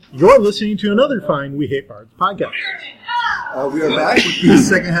You're listening to another fine We Hate Bards podcast. We are back with the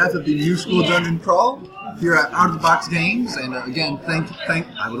second half of the New School Dungeon Crawl here at Out of the Box Games. And again,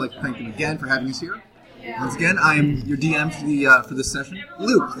 I would like to thank them again for having us here. Once again, I am your DM for this session,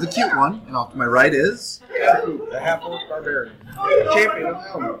 Luke, the cute one, and off to my right is the half-orc barbarian, champion of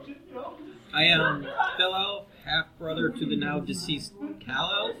Elm. I am Phil Elf, half-brother to the now-deceased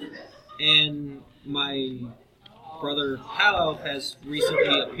Cal Elf, and my brother Hal Elf has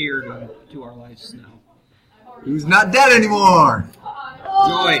recently appeared into our lives now. who's not dead anymore.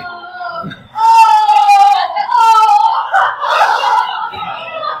 Joy.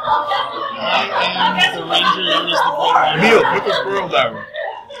 The ranger known as the Blue Ranger. Neil, put the squirrel down.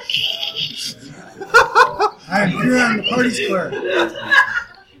 I am here on the party square.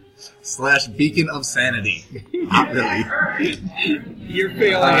 / Beacon of Sanity. Not really. You're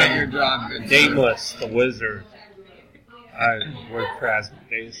failing at your job. good sir. Nameless, the wizard. We're present,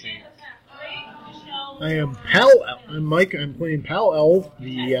 Daisy. I am I'm Mike. I'm playing Pal Elf,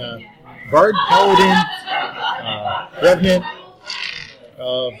 the Bard Paladin Revenant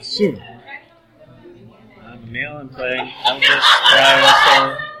of Soon. I'm Neil. I'm playing Eldest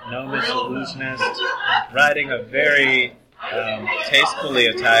Drywhistle, Gnomish Illusionist, riding a very tastefully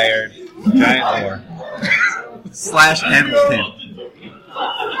attired giant boar. / Hamilton.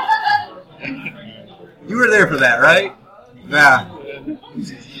 You were there for that, right? Yeah.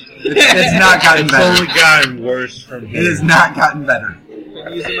 It's not gotten better. It's only gotten worse from here. It has not gotten better.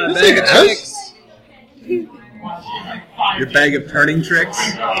 I'm using my bag of tricks. Your bag of turning tricks.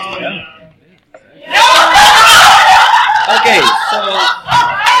 Okay, so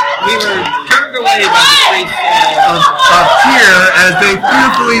we were turned away by the priest Of here as they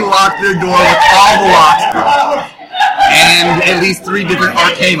fearfully lock their door with all the locks and at least 3 different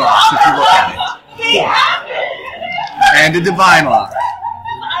arcane locks if you look at it. And a divine lock.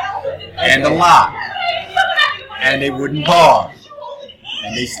 And a lock. And a wooden bar.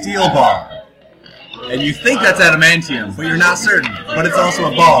 And a steel bar. And you think that's adamantium, but you're not certain. But it's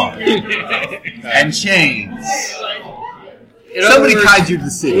also a bar. And chains. Somebody tied you to the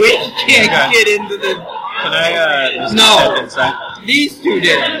city. We can't get into the... Can I just No. step inside? These two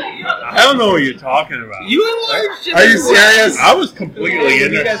did. I don't know what you're talking about. You enlarged it. Are you serious? I was completely What are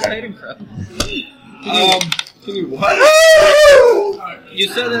you guys innocent. hiding from? Can you what? You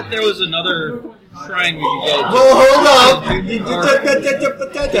said that there was another shrine we could go to. Well, hold up.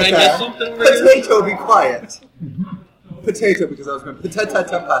 Did I miss something over here? Potato, be quiet. Potato, because I was going potato.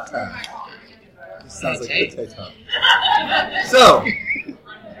 Sounds like potato. So,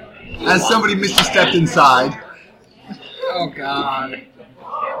 as somebody misstepped inside. Oh, God.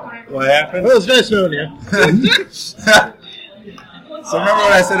 What happened? Well, it's nice knowing you. So remember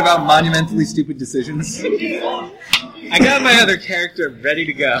what I said about monumentally stupid decisions? I got my other character ready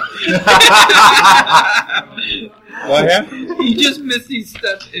to go. What happened? He just misty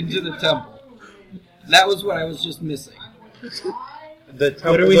stepped into the temple. That was what I was just missing. The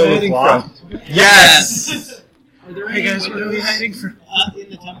temple What are we that was hiding locked? from? Yes! Are there Hey any guys, what are we hiding from? in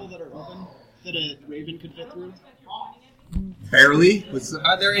the temple that are open that a raven could fit through? Barely.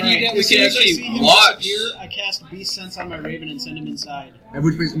 Are there any that we As soon can as I see actually him watch? disappear, I cast Beast Sense on my raven and send him inside. At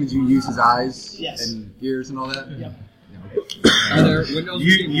which point would you use his eyes Yes. and ears and all that? Yep. Are there windows?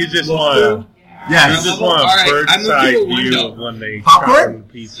 You just want Yes. Alright, a bird's I'm gonna eye do a view window. of when they Popcorn? chop them to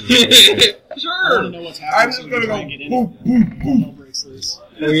pieces. I want to Sure. know what's happening. I'm so just we can gonna try go and get in boom, it. boom, boom. Hell breaks loose.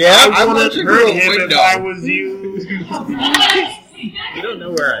 I wouldn't want to hurt go to him window. if I was you. You don't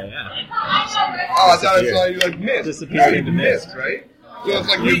know where I am. Oh, I thought I saw you like mist. Disappeared You into mist, right? So it's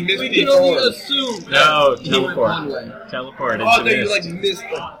like you We misty can only forward. assume No, that he went one way. Teleport Oh, into no, you this. like mist.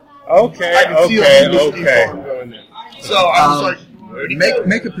 Okay, I can see like okay, misty okay. form going there. So I was like, where'd he go?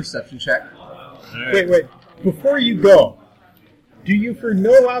 Make a perception check. Wait. Before you go, do you, for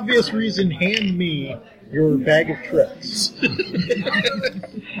no obvious reason, hand me your bag of tricks?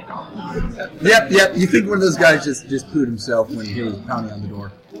 Yep. You think one of those guys just pooed himself when he was pounding on the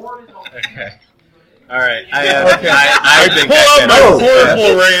door. Okay. Alright, I think pull I out can my understand.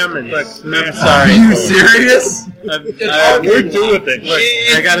 portable ram and Look, I'm Are sorry. you serious? We're doing it. Look,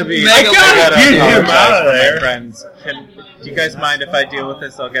 I gotta be. I gotta get him apologize out of for there. my friends. Do you guys mind if I deal with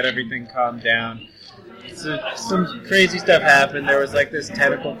this? I'll get everything calmed down. So, some crazy stuff happened. There was like this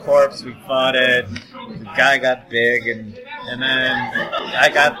tentacle corpse. We fought it. The guy got big, and then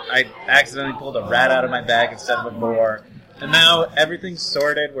I accidentally pulled a rat out of my bag instead of a boar. And now everything's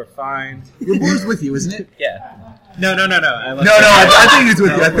sorted. We're fine. Your boar's with you, isn't it? Yeah. No. No, I think it's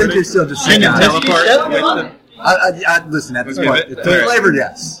with you. I think you're still just Can sitting you on it. teleport with the... Listen, at this Okay, point, but- it's a flavored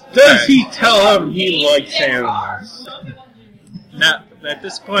yes. Does he tell him he likes animals? Now, At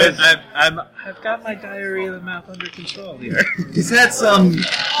this point, I've got my diarrhea of the mouth under control here. He's had some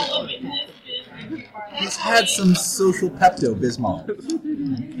social Pepto-Bismol.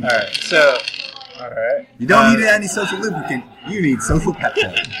 Alright, so... Alright. You don't need any social lubricant. You need social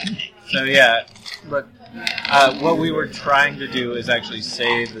Pepto. So yeah, look, what we were trying to do is actually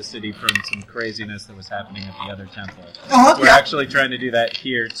save the city from some craziness that was happening at the other temple. We're actually trying to do that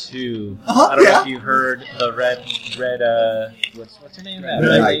here too. I don't know if you heard the red, what's her name? That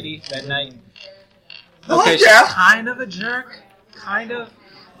red lady, that knight. Okay, she's kind of a jerk, kind of,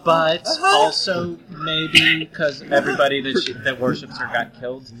 but also maybe because everybody that worships her got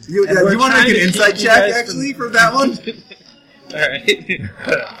killed. You want to make an insight check actually for that one? All right.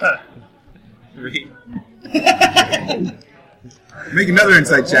 3. Make another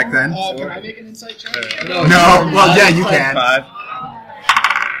insight check then. Can I make an insight check? No. Well, yeah, you can. 5.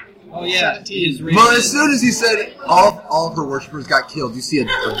 Oh yeah. Well, as soon as you said all of her worshippers got killed, you see a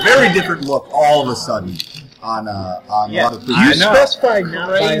very different look all of a sudden on a lot of people. You specified not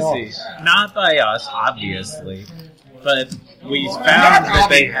by us. Not by us, obviously, but we found that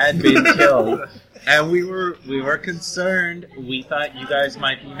they had been killed. And we were concerned. We thought you guys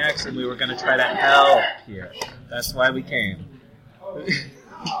might be next, and we were going to try to help here. That's why we came.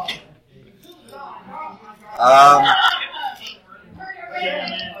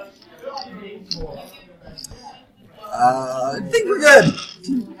 I think we're good.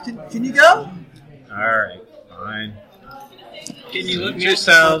 Can you go? Alright, fine. Can you look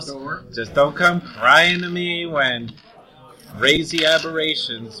yourselves? Just don't come crying to me when crazy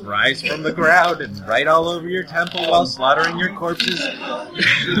aberrations rise from the ground and right all over your temple while slaughtering your corpses.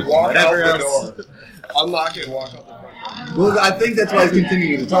 Walk out the door. Unlock it and walk out the front door. Well, I think that's why he's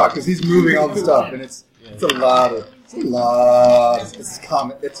continuing to talk, because he's moving all the stuff, and it's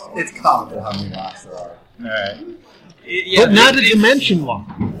comical how many locks there are. Alright. Yeah, but not a dimension lock.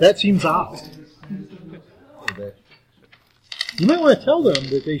 That seems odd. You might want to tell them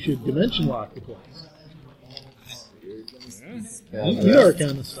that they should dimension lock the place. You know our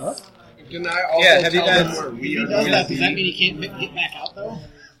kind of stuff. Can I also have you tell guys... them where we If are he does going that, to does that be? mean he can't get back out, though?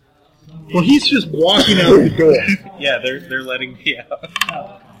 Well, he's just walking out the door. Yeah, they're letting me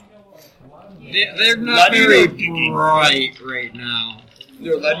out. They're not very bright right now.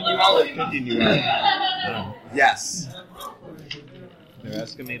 They're letting you out or kicking you out? Yes. They're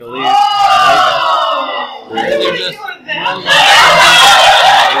asking me to leave. They're just...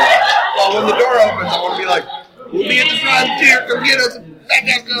 Well, when the door opens, I want to be like, we'll be at the frontier, come get us. Back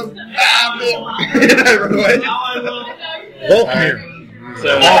up, go. And I run away. Volker.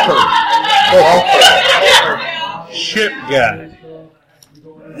 So, ship guy.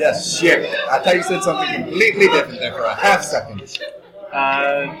 Yes, ship. I thought you said something completely different there for a half second.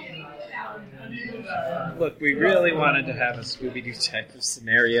 Look, we really wanted to have a Scooby-Doo type of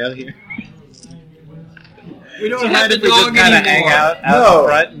scenario here. We don't So have mind the if we just dog kind of anymore. hang out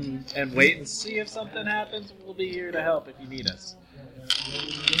front and wait and see if something happens? We'll be here to help if you need us.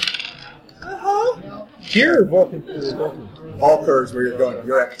 Here, Volker. Volker is where you're going.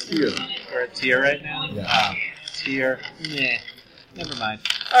 You're at Tier. We're at Tier right now? Yeah. Tier. Yeah. Never mind.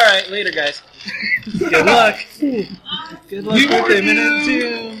 Alright, later, guys. Good luck. Good luck with him in it,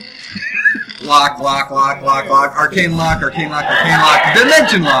 too. Lock. Arcane lock.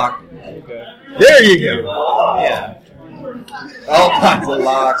 Dimension lock. Okay. There you go. Yeah. All kinds of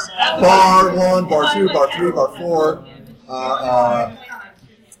locks. Bar 1, bar 2, bar 3, bar 4.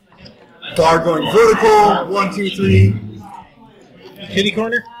 Bar going vertical. 1, 2, 3. Kitty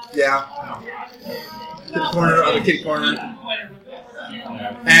corner? Yeah. Kitty corner, other kitty corner.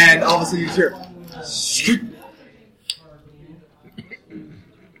 And all of a sudden you hear, shoot.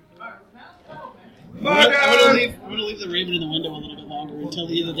 I'm gonna leave the Raven in the window a little bit longer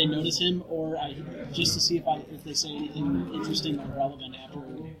until either they notice him or just to see if they say anything interesting or relevant after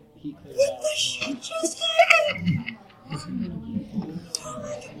he clears out.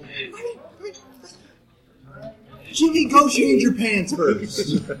 Jimmy, go change your pants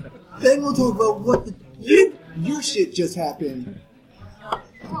first. Then we'll talk about what your shit just happened.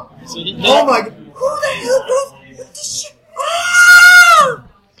 So Oh my god. Who the hell does this shit? Ah!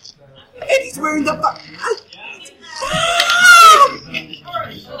 And he's wearing the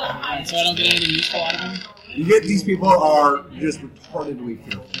so I don't get anything useful out of him. You get these people are just retardedly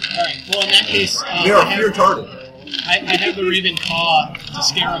fearful. Alright, well in that case, They are retarded. I have the Raven caw to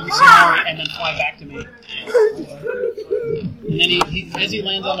scare him some more and then fly back to me. And then he as he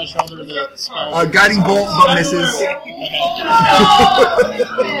lands on my shoulder, the spell... Guiding bolt, but misses.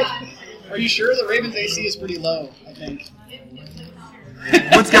 Are you sure the Raven's AC is pretty low, I think?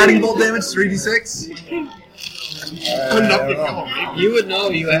 What's guiding bolt damage? 3d6? Enough to kill him. You would know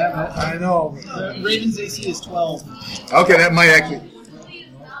you have it. I know. The Raven's AC is 12. Okay, that might actually.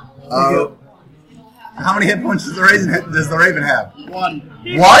 How many hit points does the Raven have? 1.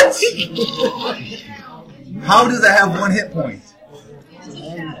 What? How does it have 1 hit point?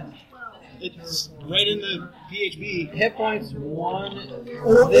 It's right in the PHB. Hit points 1.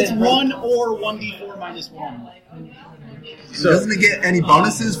 Or it's 1 or 1d4 minus 1. So doesn't it get any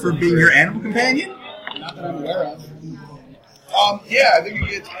bonuses for being your animal companion? Not that I'm aware of. Yeah, I think it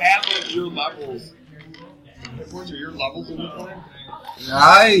gets half of your levels. Hit points are your levels in the form.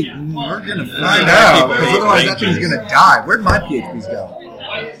 We're gonna find out, because otherwise that thing's gonna die. Where'd my PHPs go?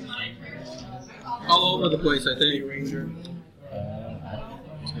 All over the place, I think.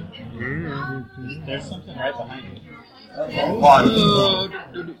 There's something right behind you. One.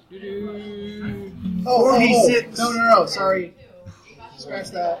 46. No, sorry.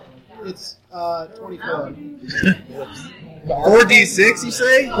 Scratch that. It's 24. 4d6, you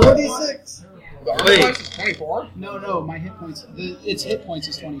say? 46. The armor Wait. class is 24? No, my hit points. Its hit points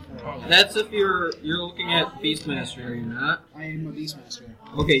is 24. That's if you're looking at Beastmaster, are you not? I am a Beastmaster.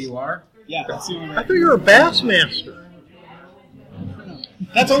 Okay, you are? Yeah, that's the only I way. thought you were a Bassmaster.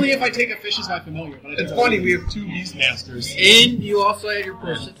 That's only if I take a fish as my familiar. But I It's think funny, we have 2 Beastmasters. And you also add your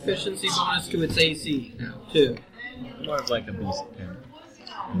proficiency bonus to its AC now, too. More of like a beast pin.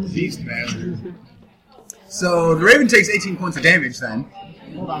 Beastmaster. So the Raven takes 18 points of damage then.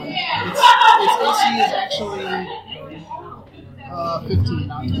 Hold on. Its AC is actually 15,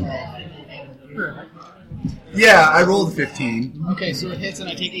 not 12. Yeah, I rolled a 15. Okay, so it hits and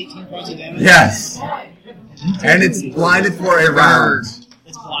I take 18 points of damage. Yes. And it's blinded for a round.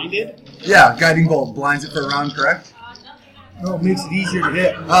 It's blinded. Yeah, Guiding Bolt blinds it for a round, correct? No, it makes it easier to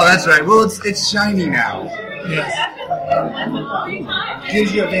hit. Oh, that's right. Well, it's shiny now. Yes.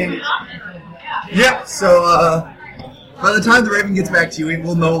 Gives you advantage. Yep, so by the time the Raven gets back to you, it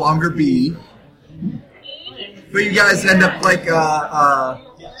will no longer be. But you guys end up like,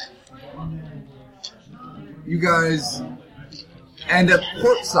 you guys end up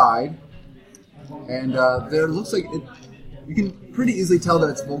portside, and there looks like you can pretty easily tell that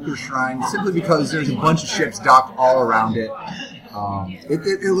it's Volker's Shrine simply because there's a bunch of ships docked all around it.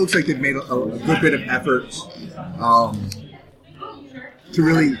 It looks like they've made a good bit of effort to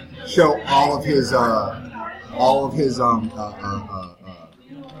really show all of his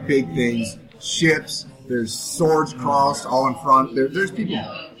big things. Ships. There's swords crossed all in front. There's people.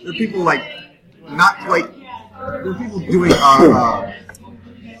 There are people like not quite. There are people doing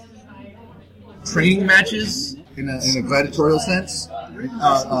training matches in a gladiatorial sense.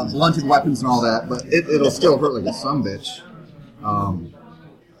 Blunted weapons and all that, but it'll still hurt like a sumbitch.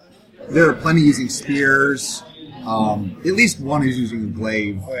 There are plenty using spears. At least one is using a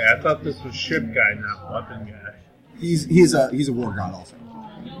glaive. Wait, I thought this was ship guy, not weapon guy. He's a war god also.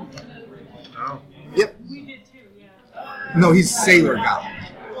 Oh. Yep. No, he's sailor god.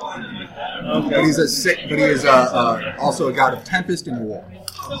 Okay. But he is also a god of tempest and war.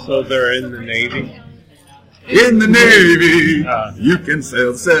 So they're in the Navy? In the Navy, you can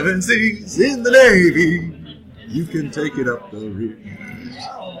sail 7 seas. In the Navy, you can take it up the river.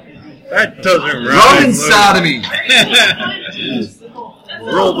 That doesn't rhyme. Roman sodomy.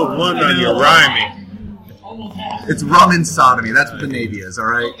 Roll the 1 on your rhyming. It's rum and sodomy. That's what the Navy is, all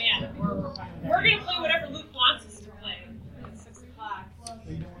right? We're going to play whatever Luke wants us to play. It's 6 o'clock.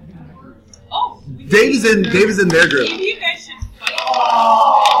 Oh! Dave is in their group. Maybe you guys should fight.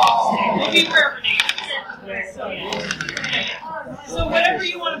 We'll be forever names. So whatever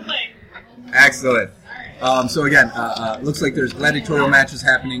you want to play. Excellent. So again, looks like there's gladiatorial matches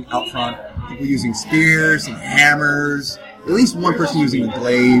happening out front. People using spears and hammers. At least one person using a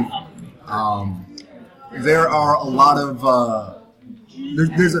glaive. There are a lot of.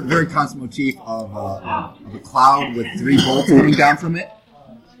 There's a very constant motif of a cloud with 3 bolts coming down from it.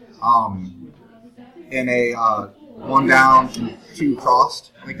 And a 1 down and 2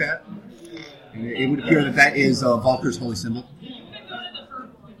 crossed like that. And it would appear that is Volker's holy symbol.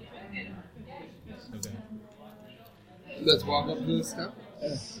 Let's walk up to this stuff.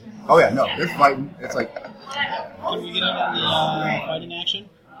 Oh yeah, no, they're fighting. It's like, Can we get out of the fighting action?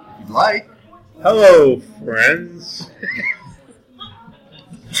 if you'd like. Hello, friends.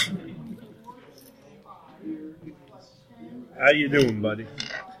 How you doing, buddy?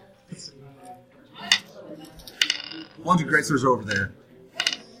 One of your great swords are over there.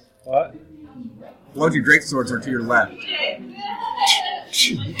 What? One of your great swords are to your left. There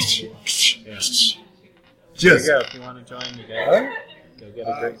Just you go. If you want to join, you guys go get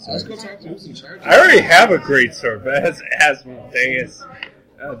a great Let's sword. go talk to who's in charge. I already have a great sword, but it has Asmodeus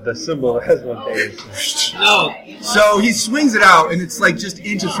The symbol has one day. No. So he swings it out, and it's like just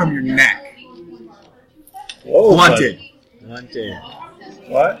inches from your neck. Whoa, Blunted. Blunted.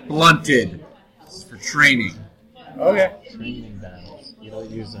 What? Blunted. This is for training. Okay. Training battles. You don't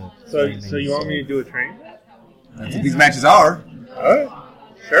use a. So you want me to do a train? That's what these matches are. Alright.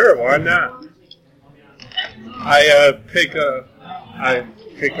 Sure, why not? I pick up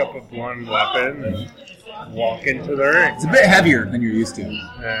a blunt weapon and walk into the ring. It's a bit heavier than you're used to.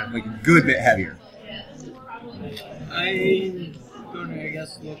 Yeah. Like a good bit heavier. I'm going to, I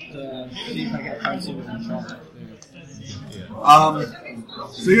guess, look to see if I can find someone in charge.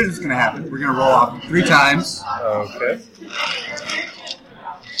 So here's what's going to happen. We're going to roll off 3 times. Okay.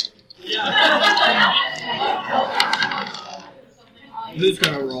 Who's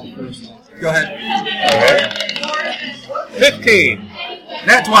going to roll first off? Go ahead. Okay. 15.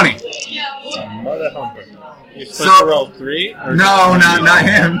 Nat 20. Mother humper. You're supposed So- to roll 3? Or No, not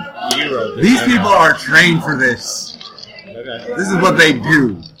him. You rolled it. These people are trained for this. Okay. This is what they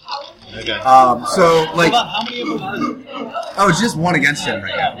do. Okay. So, like, Hold on, how many of them are there? oh, it's just one against him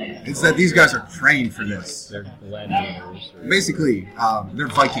right now. It's that these guys are trained for this. They're gladiators. Basically, they're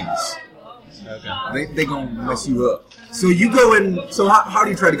Vikings. Okay. They gonna mess you up. So you go in. So how do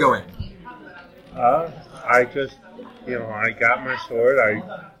you try to go in? I just, I got my sword. I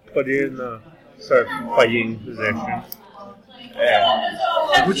put it in the sort of fighting position. Yeah.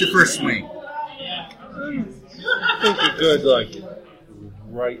 Like, what's your first swing? I think a good,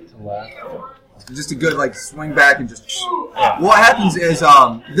 right to left. Just a good swing back and just. What happens is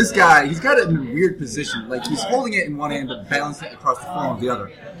this guy, he's got it in a weird position. Like he's holding it in one hand but balancing it across the palm of the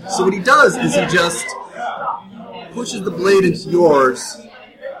other. So what he does is he just pushes the blade into yours,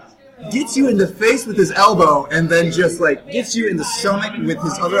 gets you in the face with his elbow, and then just gets you in the stomach with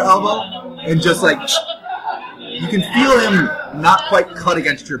his other elbow, and just you can feel him not quite cut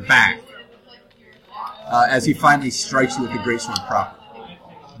against your back as he finally strikes you with the greatsword proper.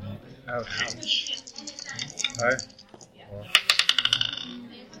 Ouch. Alright.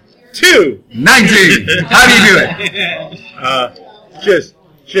 2! 19! How do you do it?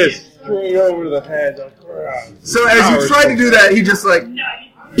 Just straight over the head. So as you try to do that, he just it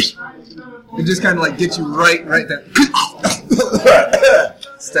just kind of gets you right there.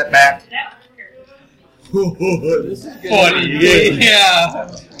 Step back. This is funny. Yeah.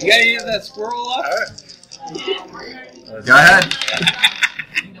 You got any of that squirrel up? Go ahead.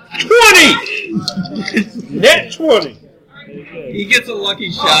 20! Net 20! He gets a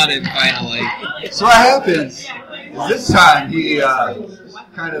lucky shot in finally. So what happens is this time he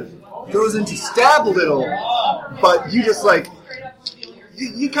kind of goes in to stab a little, but you just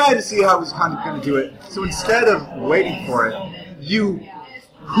you kind of see how he's kind of going to do it. So instead of waiting for it, you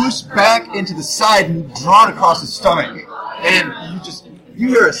push back into the side and draw it across his stomach, and you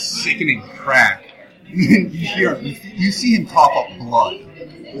hear a sickening crack. you see him cough up blood.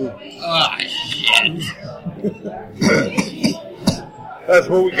 Ah, shit. That's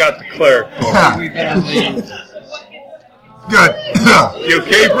what we got the cleric for. We better leave. Good. You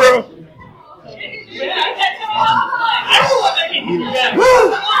okay, bro?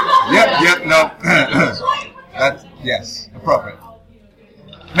 Yep, no. That's, yes, appropriate.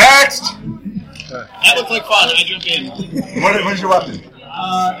 Next! That looks like fun. I jump in. What is your weapon?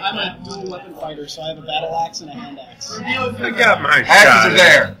 I'm a dual weapon fighter, so I have a battle axe and a hand axe. I got my Axes shot. are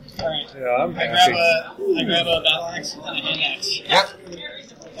there. Alright. Yeah, I'm I happy. grab a battle axe and a hand axe. Yep.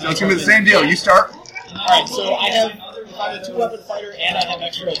 So it's going to be the same deal. You start? Alright, so I'm a 2-weapon fighter and I have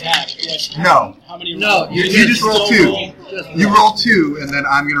extra attack. No. How many? No, You just roll 2. You roll 2, and then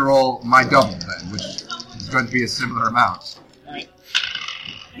I'm going to roll my double then, which is going to be a similar amount. Alright.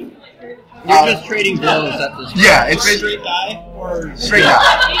 You're just trading blows at this point. Yeah, it's Straight die or straight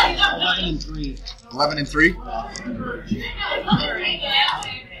die. 11 and 3. 11 and 3.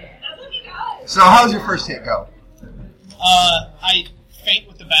 So how's your first hit go? I feint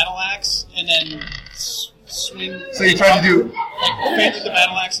with the battle axe and then swing. So you try to do... Feint with the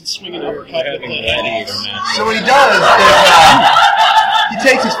battle axe and swing an uppercut with the hand axe. So what he does is he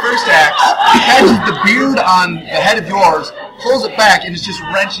takes his first axe, catches the beard on the head of yours, pulls it back, and it's just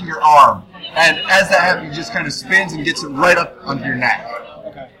wrenching your arm. And as that happens, he just kind of spins and gets it right up under your neck.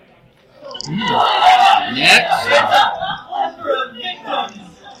 Okay. Next.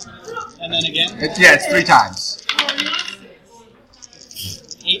 And then again. It's 3 times.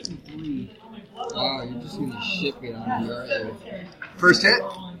 8 and 3. Wow, you're just gonna ship it on the yard. First hit.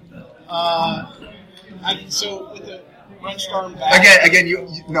 So with the wrench arm back. Again, you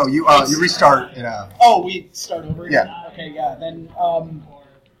restart. Oh, we start over again? Yeah. Okay, yeah. Then,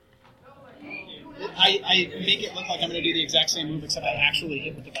 I make it look like I'm going to do the exact same move, except I actually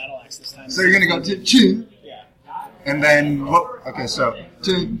hit with the battle axe this time. So you're gonna go to chin, Yeah. and then what? Okay, so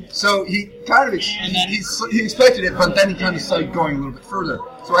chin. So he kind of And then- he expected it, but then he kind of started going a little bit further.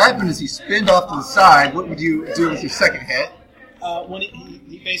 So what happened is he spinned off to the side. What would you do with your second hit? When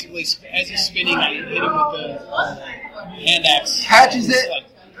he basically, as he's spinning, I hit him with the hand axe. Catches it,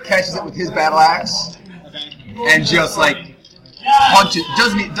 Like, catches it with his battle axe, okay. and just like punches.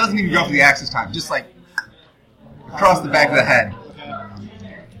 Doesn't even go for the axe this time. Just like across the back of the head.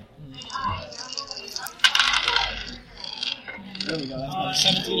 There we go. That's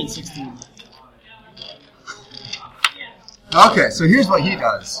better. 17 and 16. Okay, so here's what he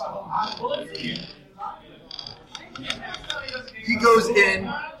does. He goes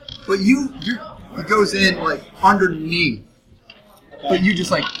in, but he goes in like underneath, but you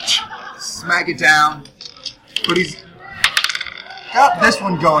just like smack it down. But he's got this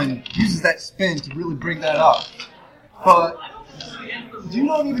one going. Uses that spin to really bring that up, but you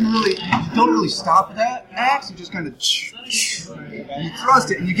don't really stop at that axe. You just kind of you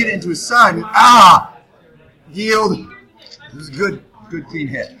thrust it and you get it into his side. And, yield. It was a good clean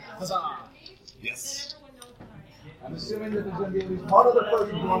hit. Yes. I'm assuming that there's going to be at least one other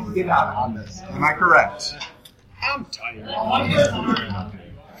person who wants to get out on this. Am I correct? I'm tired.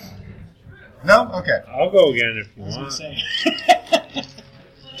 No? Okay. I'll go again if you I was going want. to say.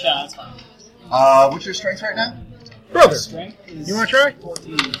 Yeah, that's fine. What's your strength right now? Brother, Strength is you want to try?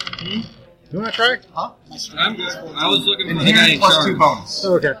 14. You want to try? Huh? My strength is 14. I was looking And for the guy here in plus charge. 2 bonus.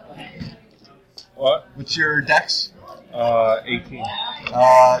 Oh, okay. What? What's your dex? 18.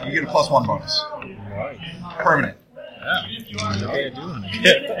 You get a plus 1 bonus. Nice. Permanent. Yeah.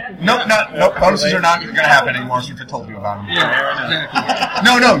 Nope, bonuses are not going to happen anymore since I told you about them. Yeah,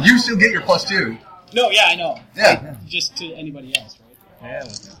 exactly. No, you still get your plus 2. No, yeah, I know. Yeah. Like, just to anybody else, right? Yeah.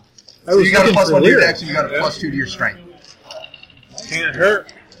 So you got a plus 1 to your Lyra. dex and you got a plus 2 to your strength. Can't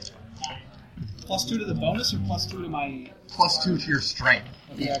hurt. Plus 2 to the bonus or plus 2 to my Plus 2 to your strength.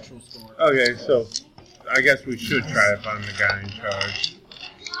 the actual score? Okay, so I guess we should try to find the guy in charge.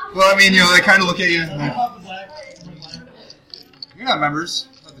 Well, I mean, they kind of look at you. You're not members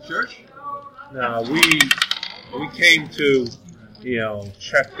of the church. No, we came to,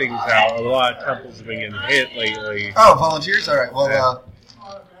 check things out. A lot of temples have been getting hit lately. Oh, volunteers? All right. Well,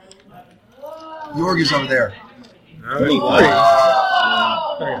 Jorg is over there.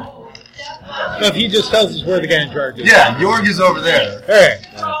 If he just tells us where the guy in charge is. Yeah, Jorg is over there. Hey,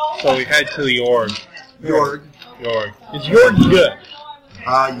 So we head to the org. Jorg. is Jorg good?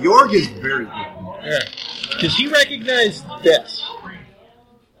 Jorg is very good. Yeah. Does he recognize this?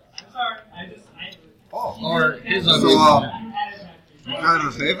 Oh. Or his So, ugly. you kind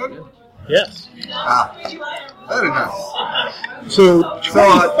of a favor? Yes. Very nice. So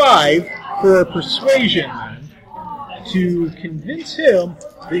 25 for persuasion, then, to convince him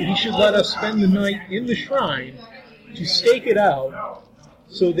that he should let us spend the night in the shrine to stake it out,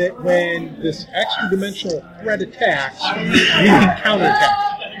 so that when this extra-dimensional threat attacks, we can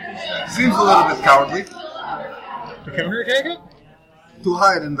counterattack Seems a little bit cowardly it. To counterattack it? to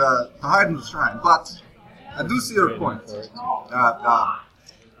hide in the shrine, but I do see your point.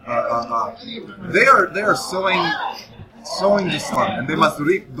 They are sowing the sun, and they must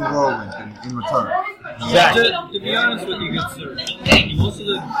reap the whirlwind in return. To be honest with you, good sir, most of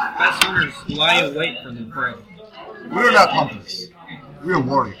the best hunters lie await for the prey. We are not hunters. We are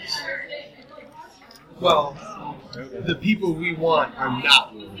warriors. Well, the people we want are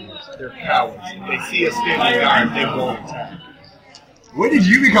not warriors. They're cowards. If they see us standing guard, they won't attack. When did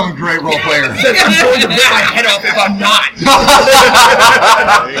you become a great role player? I'm going to rip my head off if I'm not.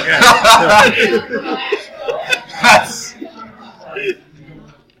 That's...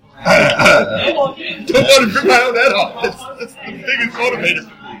 Don't want to rip my own head off. That's the biggest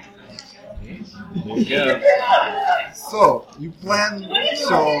motivator. So, you plan...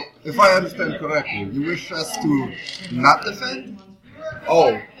 So, if I understand correctly, you wish us to not defend?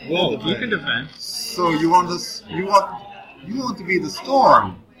 Oh, Whoa, you can defend. So you want us... You want to be the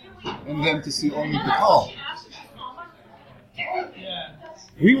storm, and them to see only the calm.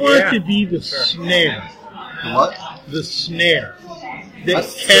 We want to be the snare. What? The snare that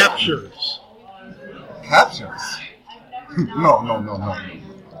That's- captures. Captures? No.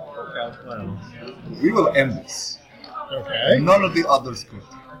 We will end this. Okay. None of the others could.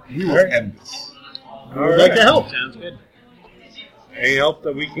 We will Alright. end this. We would like to help. Sounds good. Any help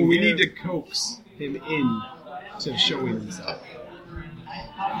that we can we get? need to coax him in to showing himself.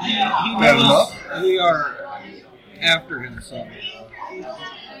 He Fair knows enough. we are after him, so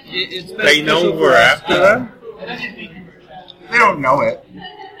it's They know beneficial we're for us after to- them? They don't know it.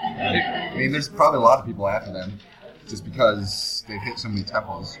 I mean, there's probably a lot of people after them, just because they've hit so many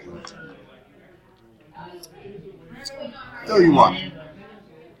temples. Tell you what,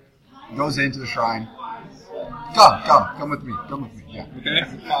 goes into the shrine. Come with me. Yeah. Okay.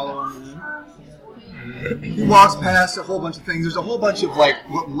 Follow him. He walks past a whole bunch of things. There's a whole bunch of like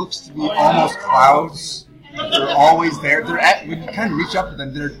what looks to be almost clouds. They're always there. When you kind of reach up to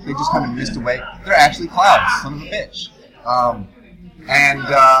them, they just kind of mist away. They're actually clouds, son of a bitch.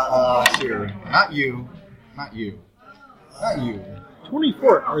 Here, not you.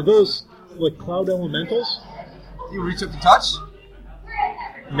 24. Are those like cloud elementals? You reach up to touch?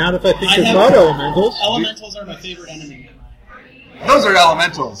 Not if I think they're cloud elementals. Elementals are my favorite enemy. Those are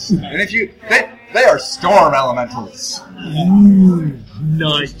elementals, and if you they are storm elementals.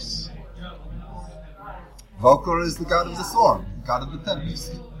 Nice. Volker is the god of the storm, god of the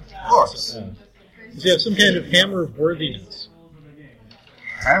tempest. Of course. Does he have some kind of hammer of worthiness?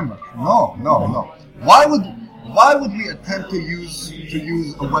 Hammer? No. Why would we attempt to use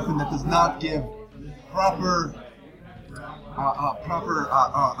a weapon that does not give proper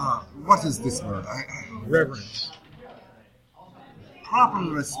what is this word? Reverence. Proper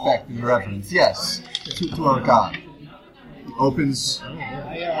respect and reverence, yes, to our god. He opens.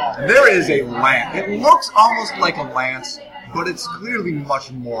 There is a lance. It looks almost like a lance, but it's clearly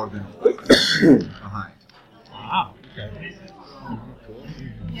much more than behind. Wow.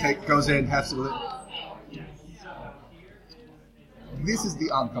 Okay. Goes in, has with it. This is the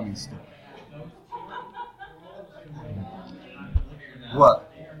oncoming storm.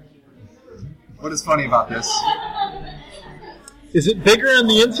 What? What is funny about this? Is it bigger on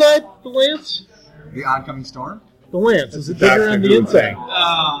the inside, the lance? The oncoming storm? The lance. Is it bigger on the inside?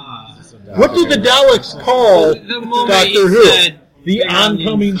 What What do the Daleks call The moment Doctor he Who? said The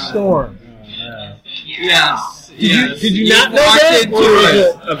oncoming storm. Yes. Did you not know walked that? into Or is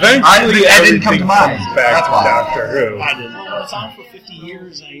it. it? Eventually, that didn't come to everything mind. comes back That's to why. Doctor Who. Well, it's on for 50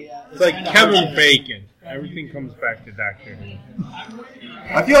 years. It's like Kevin Bacon. Everything comes back to Doctor Who.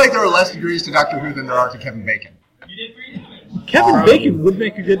 I feel like there are less degrees to Doctor Who than there are to Kevin Bacon. Kevin Bacon would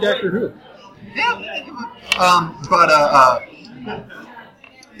make a good Doctor Who. Yeah.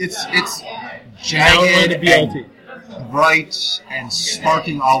 It's Download jagged a BLT. and bright and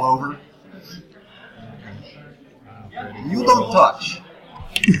sparking all over. You don't touch.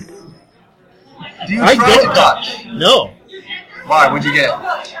 Do you I try don't to touch? No. Why? What'd you get?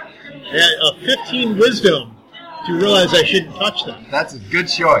 A 15 wisdom to realize I shouldn't touch them. That's a good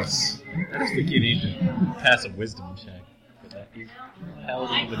choice. I just think you need to pass a wisdom check. For that. You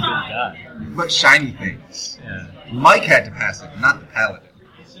paladin's a good guy. But shiny things. Yeah. Mike had to pass it, not the paladin.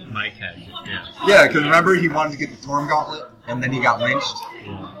 Mike had it, yeah. Yeah, because remember he wanted to get the Torm Gauntlet, and then he got lynched?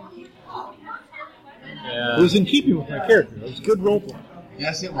 Yeah. It was in keeping with my character. It was good roleplay.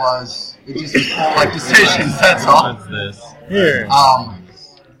 Yes, it was. It just was all like decisions, that's all. What's this? Here.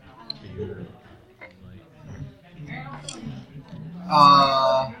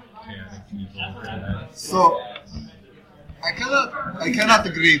 So I cannot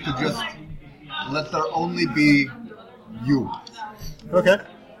agree to just let there only be you. Okay.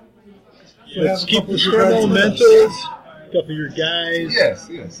 Let's keep the storm elementals. A couple of your guys. Yes.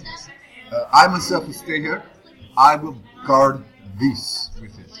 I myself will stay here. I will guard this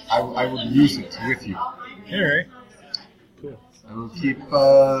with it. I will use it with you. All right. Cool. I will keep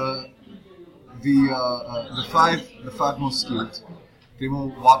the five most skilled. They will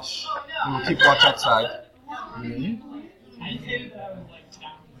watch. They will keep watch outside.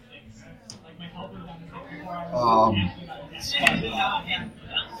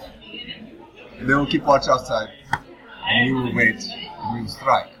 They will keep watch outside, and you will wait, and we will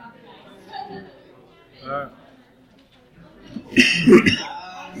strike.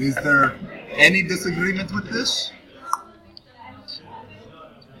 Is there any disagreement with this?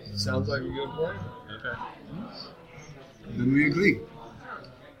 Sounds like a good plan. Okay. Then we agree.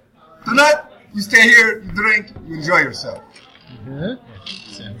 Tonight, you stay here, you drink, you enjoy yourself.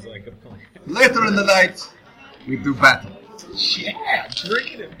 Sounds like a plan. Later in the night, we do battle. Yeah,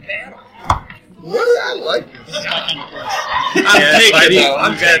 drinking and battle. What? I like this. That's my kind of place. I'm taking it, though.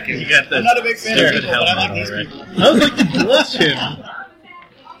 I'm taking You it. got the I'm not a big fan of stupid people, but I like helmet these already. people. I would like to bless him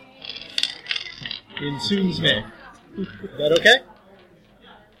in Soon's name. Is that okay?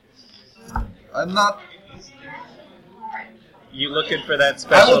 I'm not. You looking for that I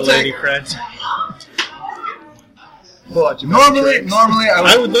special will take- lady friend? Normally, I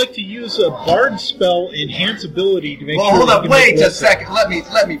I would. would like to use a bard spell enhance ability to make Well, sure hold we up. can Wait make a less- second. Let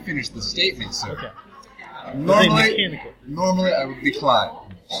me finish the statement, sir. Okay. Normally, mechanical. normally I would decline,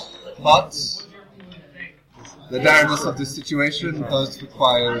 but The direness of this situation does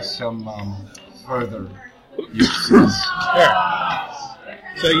require some further uses. There.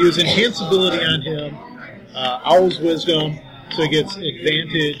 So I use enhance ability on him, Owl's Wisdom, so he gets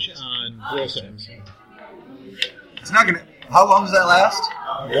advantage on will saves. It's not gonna. How long does that last?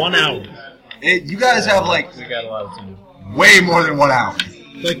 1 hour. You guys have like We got a lot of time. way more than 1 hour.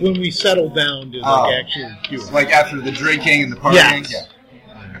 Like when we settle down to like actually do it. Like after the drinking and the partying. Yes. Yeah.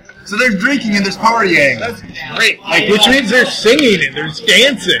 So there's drinking and there's partying. That's great. Like, which means there's singing and there's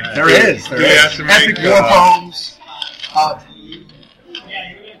dancing. There is. There Do you have is. to Epic make, war poems. I'm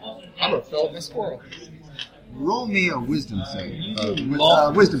gonna fill up my squirrel. Roll me a wisdom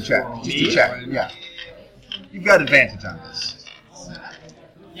save. Wisdom check. Just a check. Yeah. You've got advantage on this.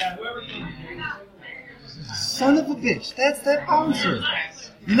 Son of a bitch. That's that bouncer.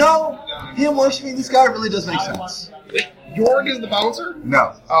 You know, him worshiping this guy really does make sense. Wait, Jorg is the bouncer?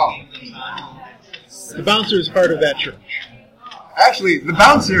 No. Oh. The bouncer is part of that church. Actually, the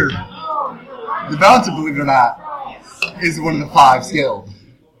bouncer, believe it or not, is one of the 5 skilled.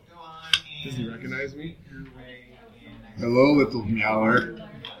 Does he recognize me? Hello, little meower.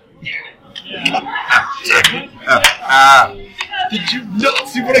 Did you not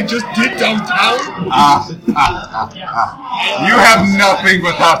see what I just did downtown? You have nothing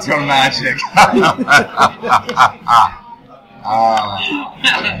but Hottown magic.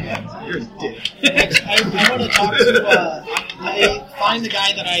 You're a dick. I want to talk to. I find the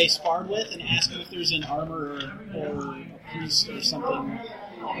guy that I sparred with and ask him if there's an armor or a priest or something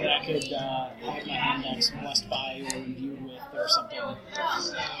that I could have my hand axe blessed by or imbued with or something.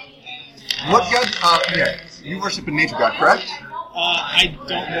 What god? Yeah, you worship a nature god, correct? I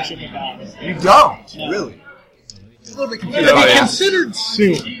don't worship a god. You don't, No. really. It's a little bit It'll confusing. be considered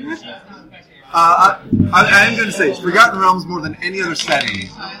soon. I am going to say, Forgotten Realms more than any other setting,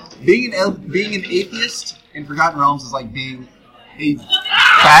 being an atheist in Forgotten Realms is like being a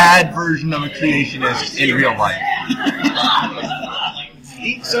bad version of a creationist in real life.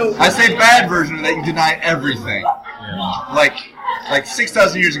 So I say bad version that you deny everything. Like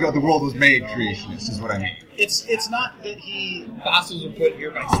 6,000 years ago, the world was made creationist, is what I mean. it's not that he Fossils were put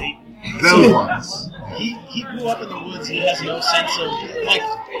here by Satan. Those ones. he grew up in the woods. He has no sense of like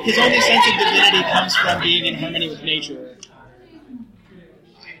his only sense of divinity comes from being in harmony with nature.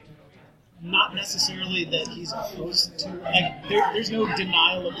 Not necessarily that he's opposed to like there's no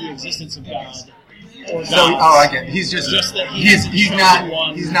denial of the existence of God or So, gods. I get it. He's just that he he's hasn't chosen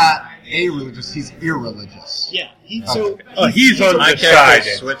one. not a-religious, he's irreligious. Yeah, he's He's My character's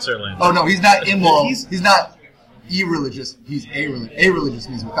undecided. Switzerland. Oh no, he's not immoral. He's- He's not irreligious. He's a-religious. A-religious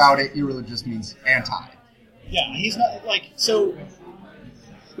means without it. Irreligious means anti. yeah, he's not like so.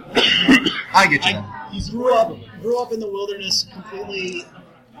 I get you. He grew up in the wilderness, completely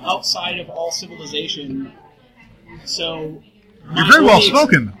outside of all civilization. So You're very well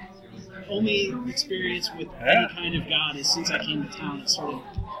spoken. Only experience with any kind of god is since I came to town and started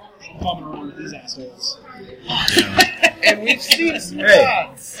bumming around with these assholes. And we've seen some Hey,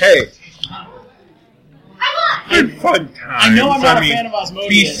 gods. hey. Good fun times. I know I'm not a fan of Osmodeus.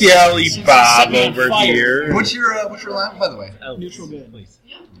 Bestiality since he Bob set me on over fire. here. What's your line, by the way? Neutral good.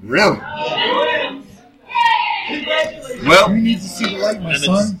 Really? Well, You need to see the light, my And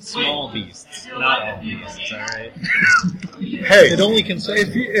son. it's small beasts, not all beasts, alright? Hey, It only can say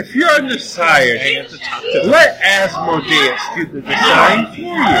if you're undecided, let Asmodeus do the design for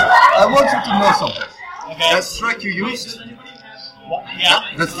you. I want you to know something. Okay. That strike you used, What? Yeah.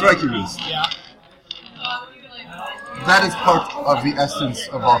 that strike you used, Yeah. that is part of the essence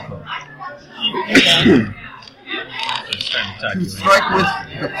of Valkyrie. Okay. It's trying to talk To you strike with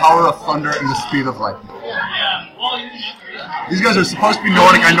the power of thunder and the speed of lightning. These guys are supposed to be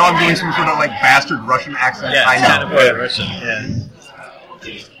Nordic. I know I'm doing some sort of like bastard Russian accent. Yeah, I it's kind know. of Russian, yeah.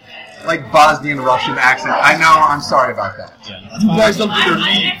 Like Bosnian Russian accent. I know. I'm sorry about that. You guys don't get to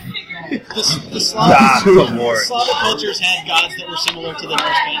leave. The Slavic Lord. Slavic cultures had gods that were similar to the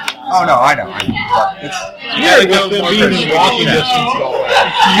Norse pantheon. Oh no, I know. But it's Yeah, with them being in walking distance.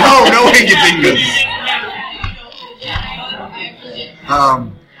 no way you think this.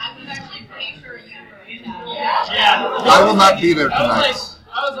 I will not be there tonight.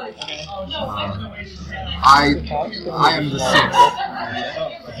 I am the sixth.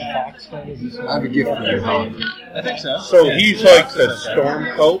 I have a gift for you. I think so. So he's like the storm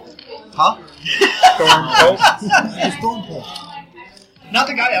pope? Huh? Storm pope? Not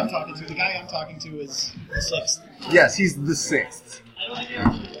the guy I'm talking to. The guy I'm talking to is the sixth. Yes, he's the sixth.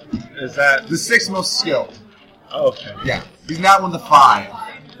 Is that... The sixth most skilled. Okay. Yeah. He's not one of the 5.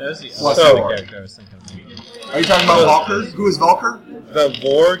 That was the Plus other four. character I was thinking of. Are you talking about Valkyr? Who is Valkyr? The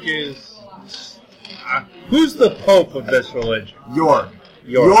Vorg is... Who's the pope of this religion? Yorg.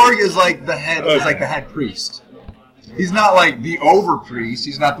 Yorg is like the head. Is like the head priest. He's not like the over priest.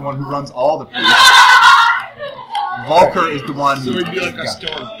 He's not the one who runs all the priests. Volker is the one. So he'd be like a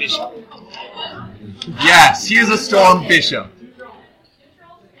storm bishop. Yes, he is a storm bishop.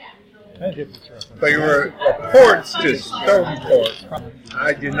 But you were a ports to Stormport.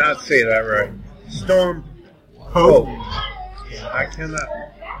 I did not say that right. Storm Pope. I cannot.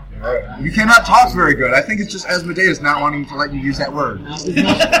 You cannot talk very good. I think it's just Asmodeus not wanting to let you use that word.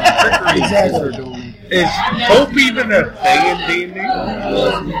 Exactly. Is Pope even a thing in D&D?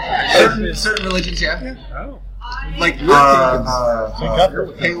 Certain religions, yeah. Oh. Like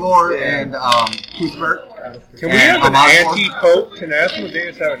Paylor and Cuthbert. Can we have an anti-pope? Can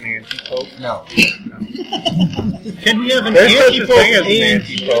Asmodeus have an anti-pope? No. Can we have an There's such a anti-pope? thing as an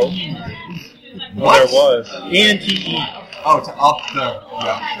anti-pope. Well, there was. Anti-E. Oh, to up the.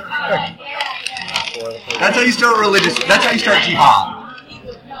 Yeah. That's how you start religious. That's how you start jihad.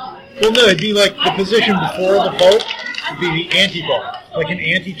 Well, no, it'd be like the position before the pope would be the anti-pope, like an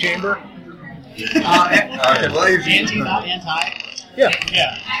anti-chamber. Okay, well, Anti, not anti. Yeah.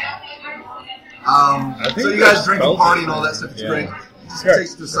 Yeah. So you guys drink and party and all that stuff. It's great. Just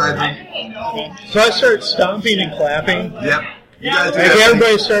takes the side room. So I start stomping and clapping. Yep. You guys do Like that.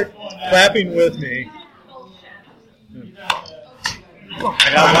 everybody start clapping with me. I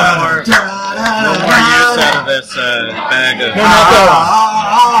got one more use out of this bag of... No, not that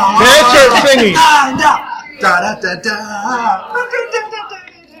one. Then I start singing.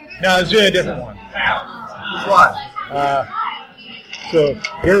 No, let's do a different one. What? So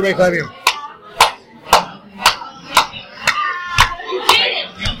everybody clapping.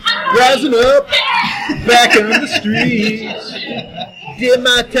 Rising up, back on the streets. Did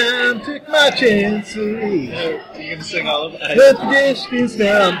my time, took my chances. You're gonna sing all of it? But the distance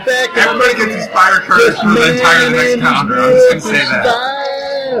now, I'm back on Everybody gets inspired courage for the entire next calendar. I'm just going to say that.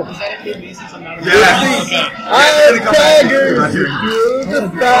 Is that a good reason I'm not Yes. I'm tigers through the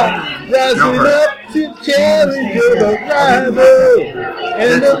fight, rising up to challenge your rival.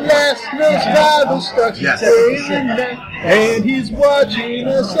 And the last rival starts to play the night, and he's watching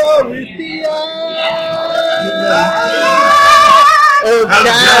us all with the eye of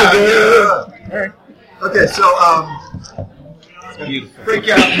tiger. Okay, so break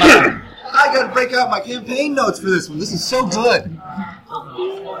out my. I got to break out my campaign notes for this one. This is so good.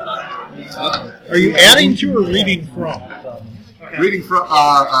 Are you adding to or reading from? Reading from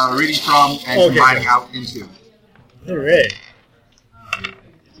and combining out into. All right.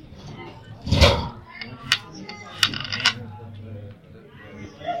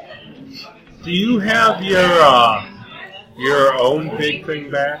 Do you have your own big thing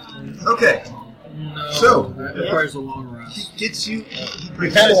back? Okay. So It requires a long rest. he gets you. He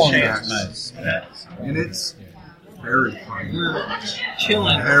brings Had a you along chance. next, and it's very fun. We're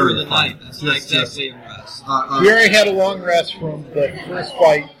chilling Very through the fun. night. That's not exactly a rest. We already had a long rest from the first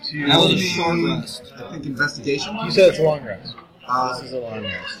fight to. That was a short rest. I think investigation. You said it's a long rest. This is a long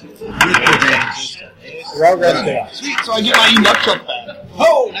rest. With advantage. We're all resting. Sweet, so I get my enough truck back.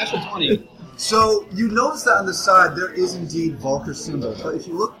 Oh, natural 20. So you notice that on the side there is indeed Volker symbol, but if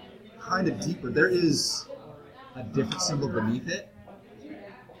you look kind of deeper, there is a different symbol beneath it.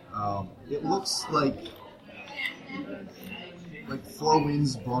 It looks like four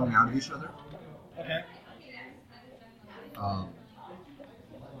winds blowing out of each other. Okay. Here.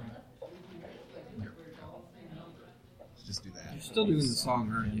 Let's just do that. You're still doing the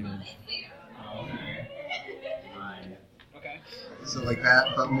song, aren't you? Okay. So like that,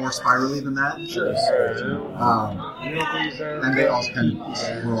 but more spirally than that. Sure. And they also kind of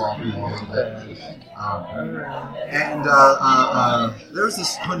roll off the wall a little bit. There's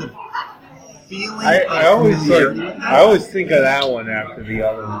this kind of feeling I of always familiarity with that. I always think of that one after the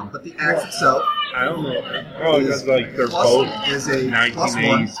other one. But the axe itself I don't know. Oh, because like they're both is a plus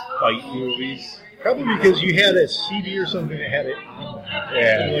 1980s fight movies. Probably because you had a CD or something that had it.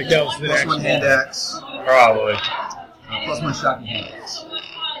 Yeah, Like that was the plus next one hand axe, probably. plus one shocking hand axe.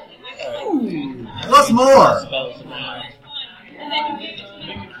 Plus more!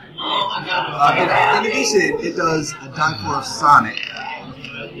 In addition, it does a die for a Sonic.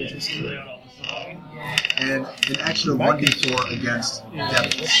 And an extra 1d4 against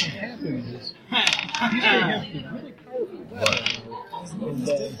devils.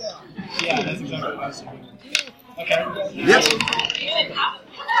 Yeah, that's exactly what I was doing. Okay. Yep.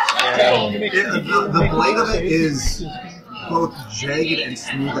 The blade of it is both jagged and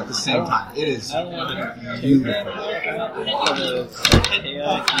smooth at the same time. It is beautiful.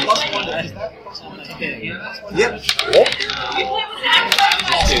 Yep.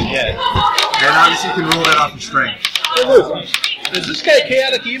 and obviously you can roll that off your strength. Hey, Luke, is this guy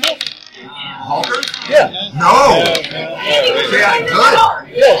chaotic evil? Hulker? Yeah. No! Chaotic good!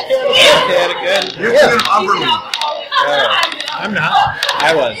 Yes, Chaotic good. You're doing Umberly. I'm not.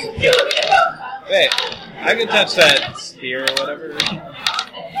 I was. Wait, I can touch that spear or whatever.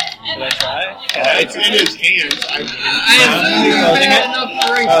 Should I try? It's in his hands. I am holding it.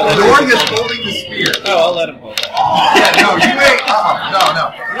 Dorg is holding the spear. Oh, I'll let him hold it. Yeah, no, you ain't. No.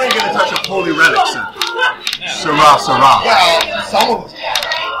 You ain't gonna touch a holy relic, son. Sarah. Well, some of us.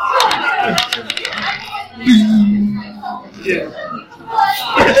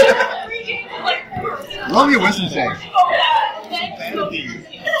 Roll me a wisdom save.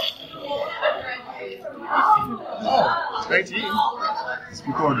 Oh, 19. These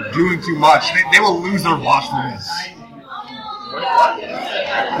people are doing too much. They will lose their watchfulness.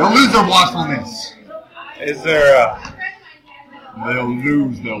 They'll lose their watchfulness. Is there They'll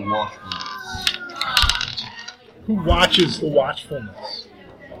lose their watchfulness. Who watches the watchfulness?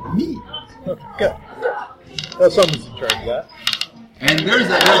 Me. Okay, good. Well, someone's in charge of that. And there's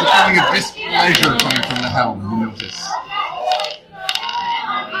a feeling of displeasure coming from the helm, you notice.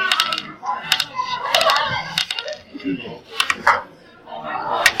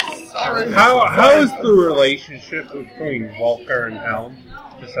 How is the relationship between Volker and Helm?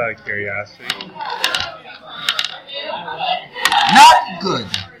 Just out of curiosity. Not good.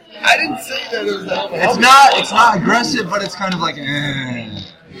 I didn't say that it was the helmet. It's not aggressive, but it's kind of like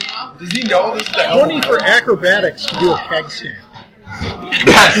Does he know this is the 20 helmet? for acrobatics to do a keg stand.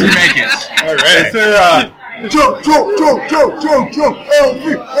 Yes, you make it. Alright. Is there Choke, is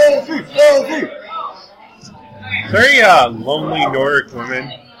there any lonely Nordic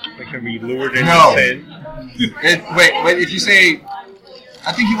women that can be lured into No. sin? Wait, if you say,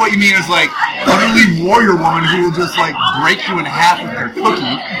 I think what you mean is like utterly warrior woman who will just like break you in half with her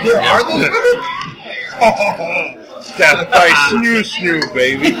cookie. There are those women? Death by snoo,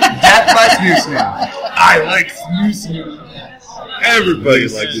 baby. Death by snoo. I like snoo. Everybody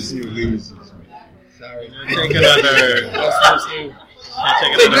likes snoo. Sorry. Take another. Can I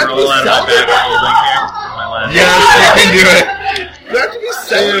take another roll on my bag holding here? My last. Yes, you can do it. You have to be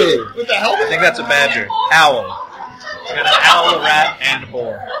separate with the I helmet? think that's a badger. Owl. It's got an owl, a rat, and a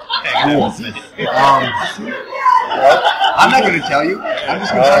boar. Hanging out with me. I'm not going to tell you. I'm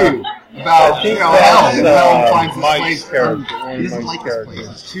just going to tell you about Helm. Helm finds this place. He doesn't like this place.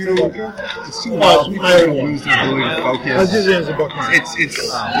 It's too wild. People are going to lose their ability to focus.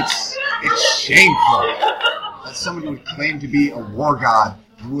 It's shameful that somebody would claim to be a war god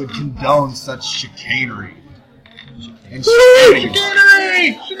who would condone such chicanery. And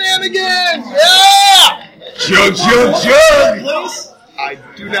Shenanigans! Yeah! Chug! Please? I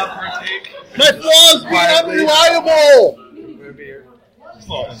do not partake. My flaws being Quietly. unreliable!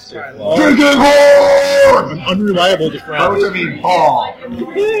 Drinking horn! I'm unreliable to That friends. would mean ball.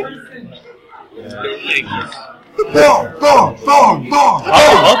 Bong!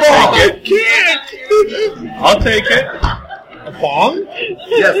 I'll take it. I'll take it. A bong?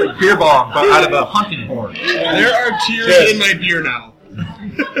 Yes, like beer bong, but out of a hunting horn. There are tears Yes. in my beer now.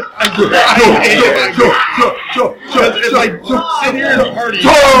 Because If I sit here at a party,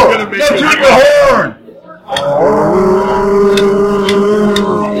 I'm going to make Let's it. drink the horn!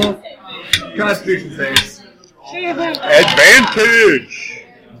 Constitution saves. Advantage.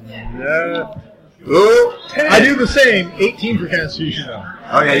 Yeah. I do the same. 18 for Constitution, though.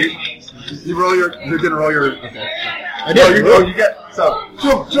 Oh yeah, you roll your. You're gonna roll your. Okay. I did. You get so.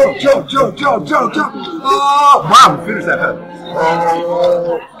 Jump! Oh, wow, we finished that head.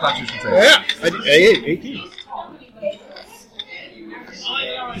 Constitution save. Yeah, I did. 18.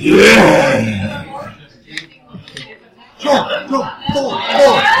 Yeah. Go.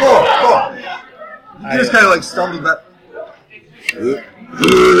 You just kind of like stumbled back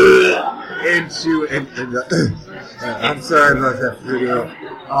into and I'm sorry about that video.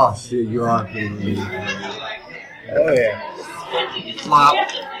 Oh shit, you are kidding me. Oh yeah. Flop.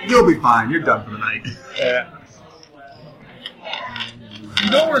 You'll be fine. You're done for the night. Yeah. You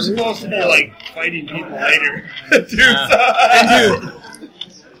know we're supposed to be like fighting people later. Dude,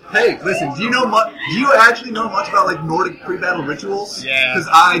 Hey, listen. Do you actually know much about like Nordic pre-battle rituals? Yeah. Because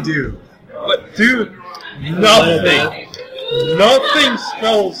I do. But dude, nothing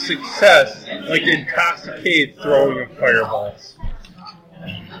spells success like intoxicated throwing of fireballs.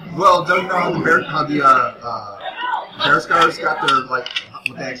 Well, don't you know how the Bear Scars got their like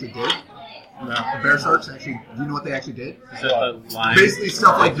what they actually did? No. The Bear Sarks actually. Do you know what they actually did? Is that the line? Basically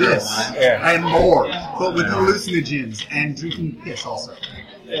stuff like this and more, but with hallucinogens and drinking piss also.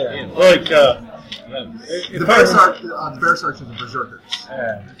 Yeah. Like The Bear Sarks are the Berserkers.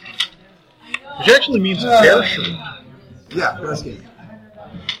 Which actually means bear shrimp. Yeah, bear skin.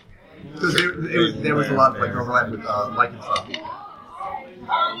 Because there was a lot of like overlap with lichen stuff.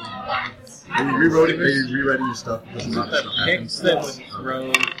 Are you rewriting your stuff? The pigs that would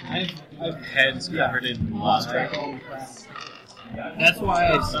throw heads covered in lye. That's why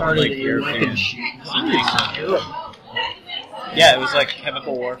I started Like a European weapon sheet. Yeah, it was like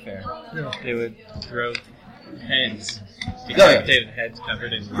chemical warfare. Yeah. They would throw heads, yeah. decapitated heads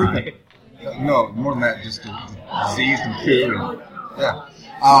covered in lye. No, more than that, just disease and poo. Yeah.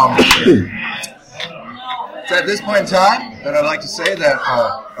 So at this point in time, that I'd like to say that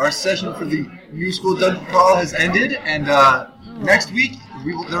our session for the New School Dungeon Crawl has ended, and next week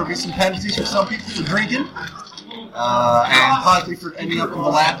there will be some penalties for some people for drinking, and possibly for ending up in the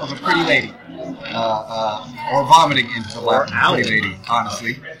lap of a pretty lady, or vomiting into the lap of a pretty lady.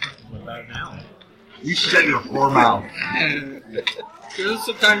 Honestly, What about an owl? you shut your poor mouth. There's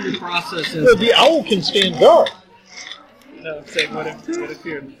some time to process Well, it. the owl can stand guard. No, I'm saying, what if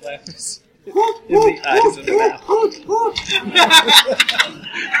your laugh is in the eyes of the mouth?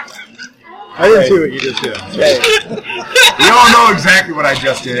 I didn't see what you just did. We all know exactly what I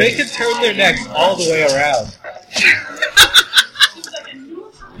just did. They can turn their necks all the way around.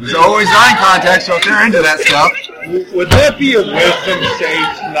 There's always eye contact, so if they're into that stuff. Would that be a wisdom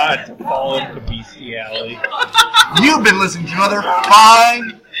save not to fall into bestiality? You've been listening to another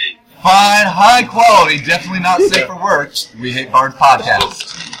fine, high quality, definitely not safe for work, We Hate Bards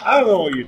podcast. I don't know what you're